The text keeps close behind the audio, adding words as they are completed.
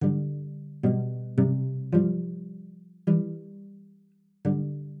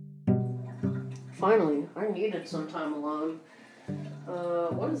Finally, I needed some time alone.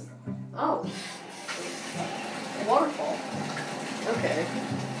 What is... Oh. A waterfall. Okay.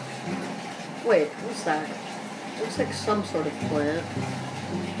 Wait, what's that? Looks like some sort of plant.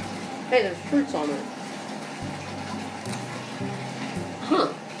 Hey, there's fruits on it.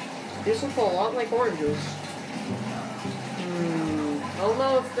 Huh. These look a lot like oranges. I don't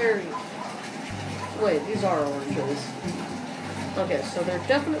know if they're... Wait, these are oranges. Okay, so they're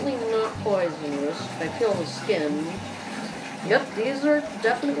definitely not poisonous. I peel the skin. Yep, these are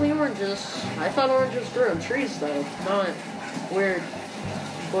definitely oranges. I thought oranges grew on trees, though, not weird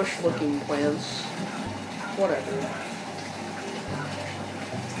bush-looking plants. Whatever.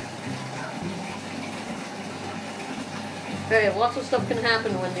 Hey, lots of stuff can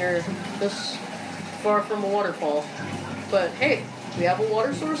happen when you're this far from a waterfall. But hey, we have a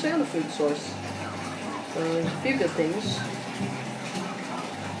water source and a food source. So there's a few good things.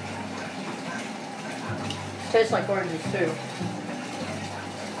 Tastes like oranges too.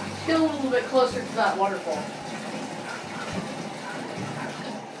 Let's get a little bit closer to that waterfall.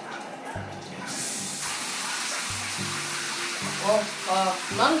 Well,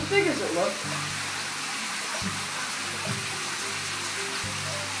 not as big as it looked.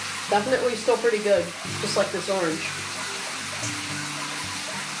 Definitely still pretty good, just like this orange.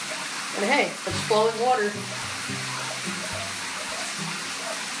 And hey, it's flowing water.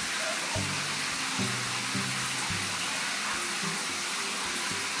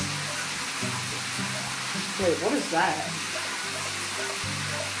 Wait, what is that?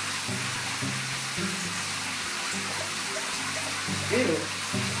 Ew.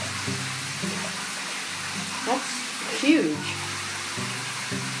 That's huge.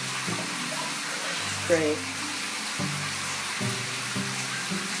 Great.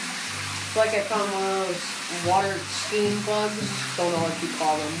 It's like I found one of those water steam bugs. Don't know what you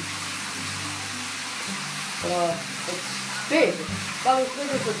call them. It's big. About as big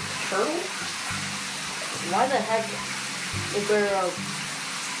as a turtle? Why the heck is there a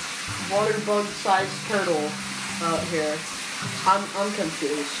water bug-sized turtle out here? I'm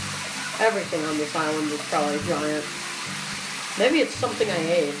confused. Everything on this island is probably giant. Maybe it's something I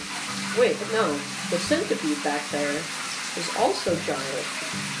ate. Wait, no. The centipede back there is also giant.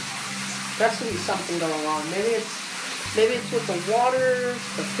 There has to be something going on. Maybe it's with the water,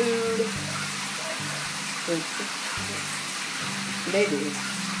 the food. Maybe.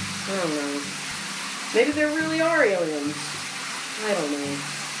 I don't know. Maybe there really are aliens. I don't know.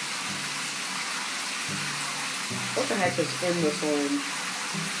 What the heck is in this orange?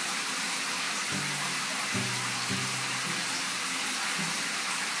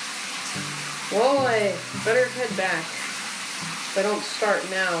 Well, I better head back. If I don't start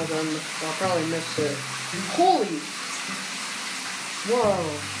now, then I'll probably miss it. Holy! Whoa.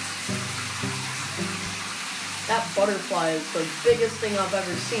 That butterfly is the biggest thing I've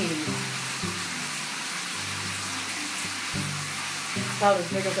ever seen. About as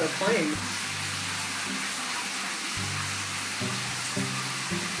big as our plane.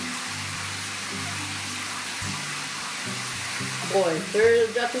 Boy, there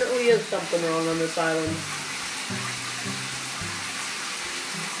definitely is something wrong on this island.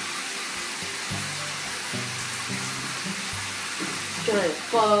 Giant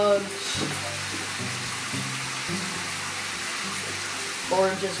bugs.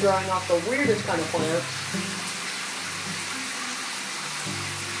 Oranges growing off the weirdest kind of plants.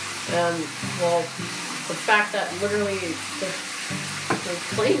 And, well, the fact that literally the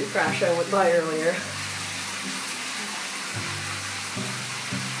plane crash I went by earlier.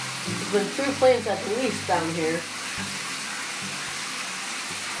 There's been 2 planes at least down here.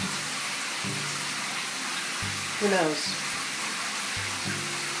 Who knows?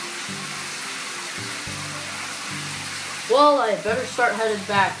 Well, I better start headed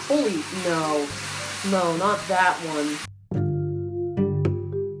back. Holy, no, not that one.